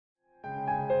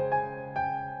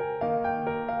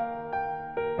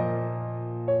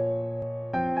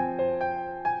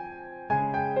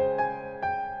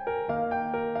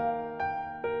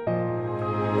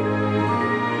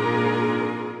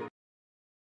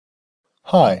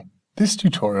Hi, this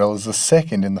tutorial is the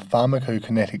second in the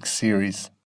pharmacokinetics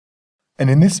series, and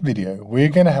in this video we're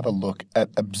going to have a look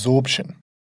at absorption,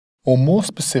 or more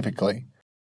specifically,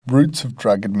 routes of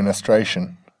drug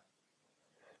administration.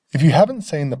 If you haven't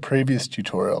seen the previous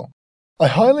tutorial, I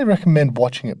highly recommend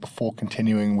watching it before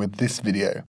continuing with this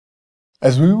video,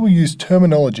 as we will use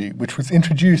terminology which was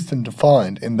introduced and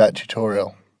defined in that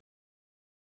tutorial.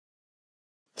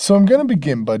 So I'm going to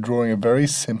begin by drawing a very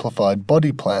simplified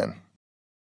body plan.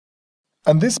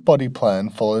 And this body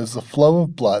plan follows the flow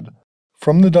of blood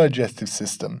from the digestive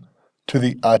system to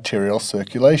the arterial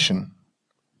circulation.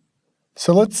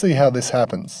 So let's see how this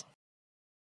happens.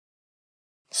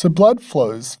 So blood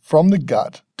flows from the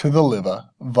gut to the liver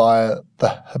via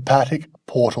the hepatic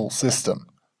portal system.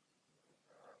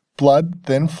 Blood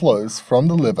then flows from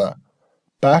the liver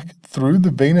back through the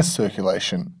venous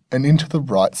circulation and into the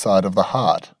right side of the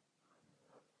heart.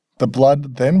 The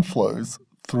blood then flows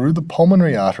through the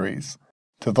pulmonary arteries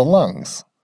to the lungs.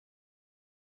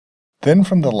 Then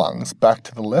from the lungs back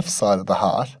to the left side of the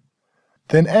heart,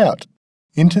 then out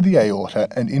into the aorta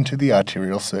and into the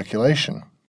arterial circulation.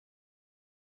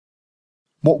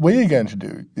 What we are going to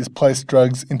do is place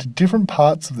drugs into different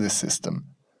parts of this system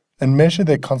and measure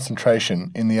their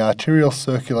concentration in the arterial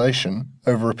circulation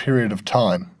over a period of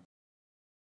time.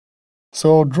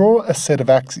 So I'll draw a set of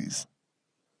axes,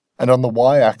 and on the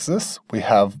y-axis we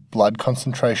have blood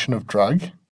concentration of drug,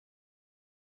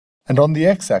 and on the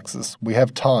x-axis we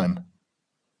have time.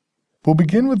 We'll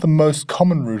begin with the most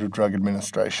common route of drug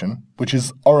administration, which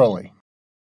is orally.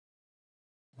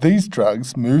 These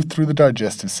drugs move through the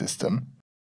digestive system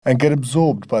and get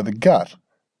absorbed by the gut.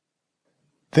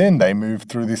 Then they move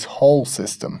through this whole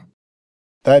system,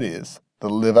 that is, the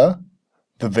liver,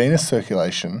 the venous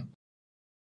circulation,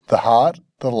 the heart,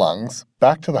 the lungs,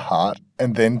 back to the heart,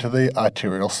 and then to the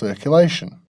arterial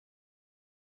circulation.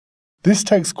 This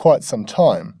takes quite some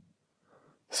time.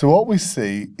 So what we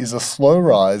see is a slow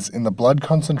rise in the blood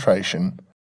concentration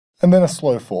and then a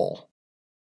slow fall.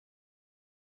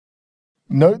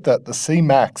 Note that the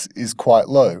Cmax is quite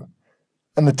low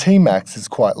and the Tmax is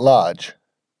quite large.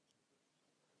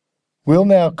 We'll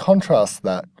now contrast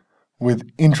that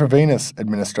with intravenous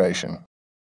administration.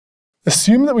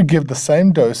 Assume that we give the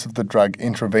same dose of the drug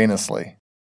intravenously,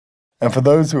 and for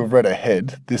those who have read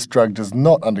ahead, this drug does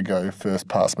not undergo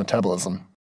first-pass metabolism.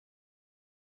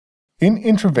 In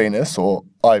intravenous or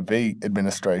IV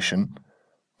administration,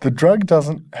 the drug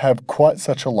doesn't have quite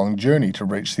such a long journey to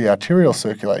reach the arterial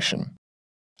circulation,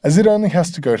 as it only has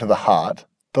to go to the heart,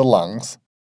 the lungs,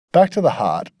 back to the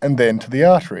heart, and then to the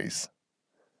arteries.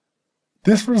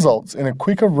 This results in a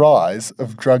quicker rise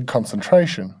of drug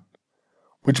concentration,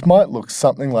 which might look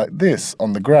something like this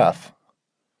on the graph.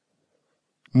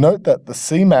 Note that the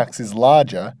Cmax is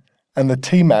larger and the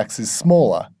Tmax is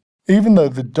smaller, even though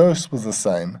the dose was the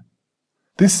same.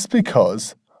 This is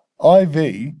because IV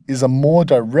is a more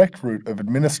direct route of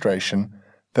administration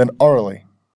than orally.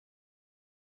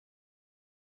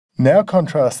 Now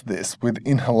contrast this with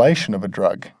inhalation of a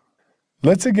drug.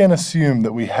 Let's again assume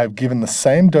that we have given the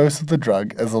same dose of the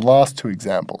drug as the last two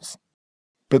examples,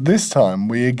 but this time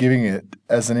we are giving it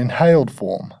as an inhaled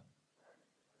form.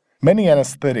 Many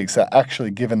anesthetics are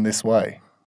actually given this way.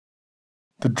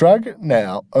 The drug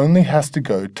now only has to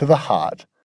go to the heart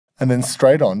and then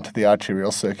straight on to the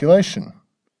arterial circulation.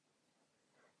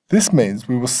 This means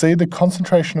we will see the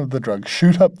concentration of the drug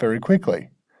shoot up very quickly.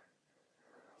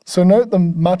 So note the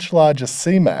much larger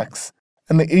Cmax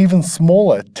and the even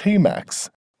smaller Tmax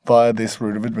via this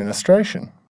route of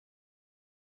administration.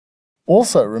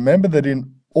 Also remember that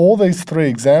in all these three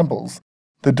examples,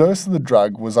 the dose of the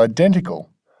drug was identical,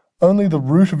 only the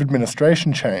route of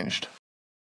administration changed.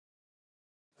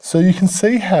 So you can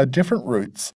see how different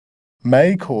routes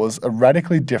may cause a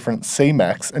radically different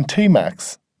Cmax and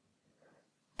Tmax.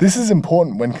 This is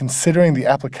important when considering the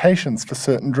applications for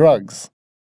certain drugs.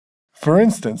 For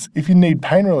instance, if you need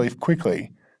pain relief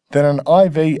quickly, then an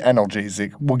IV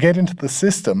analgesic will get into the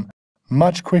system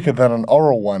much quicker than an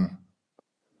oral one.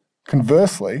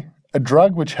 Conversely, a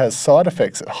drug which has side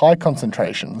effects at high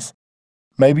concentrations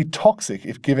may be toxic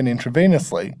if given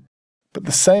intravenously, but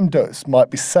the same dose might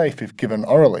be safe if given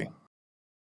orally.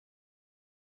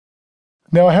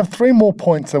 Now I have three more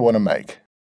points I want to make.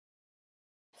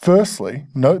 Firstly,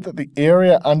 note that the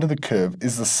area under the curve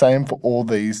is the same for all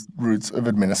these routes of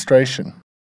administration.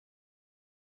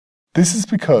 This is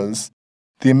because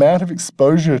the amount of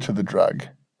exposure to the drug,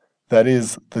 that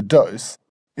is, the dose,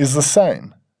 is the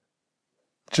same.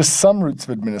 Just some routes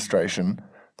of administration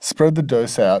spread the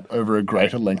dose out over a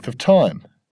greater length of time.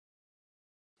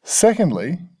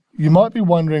 Secondly, you might be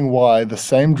wondering why the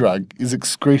same drug is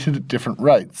excreted at different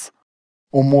rates,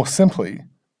 or more simply,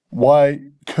 why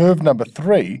curve number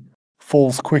 3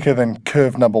 falls quicker than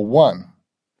curve number 1.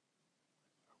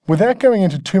 Without going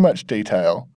into too much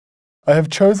detail, I have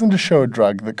chosen to show a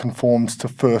drug that conforms to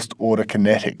first-order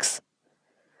kinetics.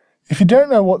 If you don't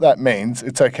know what that means,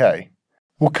 it's okay.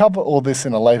 We'll cover all this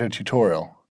in a later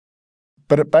tutorial.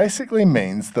 But it basically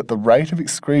means that the rate of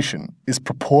excretion is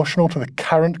proportional to the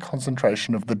current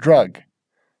concentration of the drug.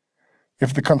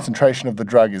 If the concentration of the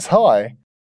drug is high,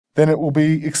 then it will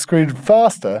be excreted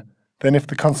faster than if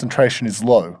the concentration is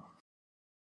low.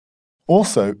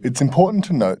 Also, it's important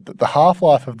to note that the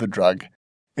half-life of the drug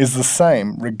is the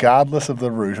same regardless of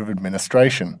the route of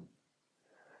administration.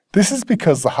 This is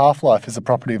because the half-life is a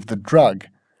property of the drug,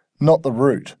 not the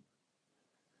route.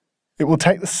 It will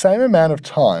take the same amount of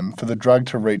time for the drug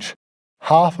to reach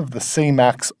half of the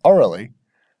Cmax orally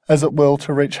as it will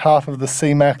to reach half of the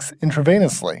Cmax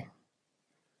intravenously.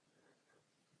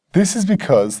 This is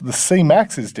because the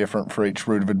Cmax is different for each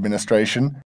route of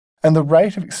administration and the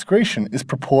rate of excretion is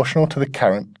proportional to the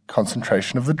current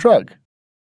concentration of the drug.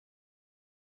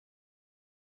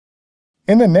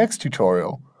 In the next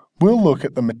tutorial, we'll look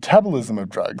at the metabolism of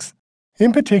drugs.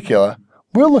 In particular,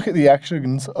 we'll look at the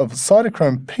actions of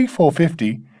cytochrome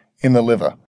P450 in the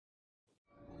liver.